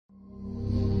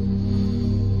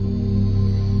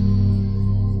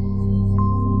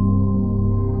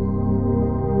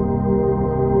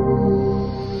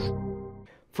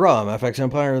From FX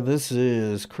Empire, this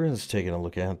is Chris taking a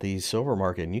look at the silver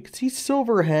market. And you can see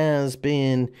silver has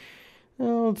been,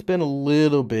 well, it's been a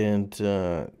little bit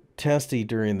testy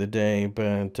during the day,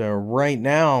 but right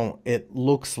now it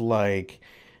looks like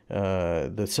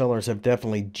the sellers have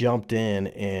definitely jumped in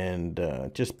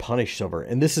and just punished silver.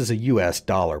 And this is a US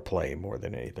dollar play more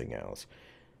than anything else.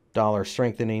 Dollar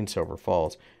strengthening, silver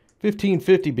falls.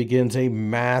 1550 begins a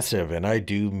massive, and I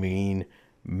do mean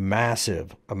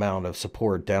massive amount of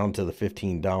support down to the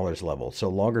 $15 level. So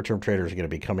longer term traders are going to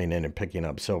be coming in and picking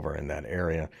up silver in that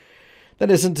area.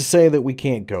 That isn't to say that we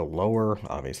can't go lower.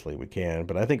 Obviously we can,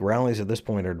 but I think rallies at this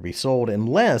point are to be sold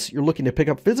unless you're looking to pick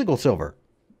up physical silver.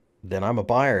 Then I'm a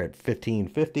buyer at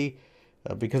 1550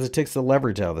 because it takes the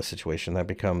leverage out of the situation. That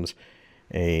becomes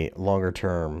a longer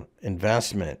term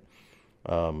investment.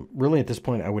 Really, at this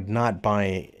point, I would not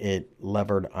buy it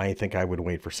levered. I think I would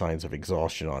wait for signs of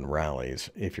exhaustion on rallies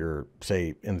if you're,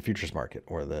 say, in the futures market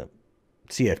or the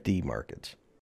CFD markets.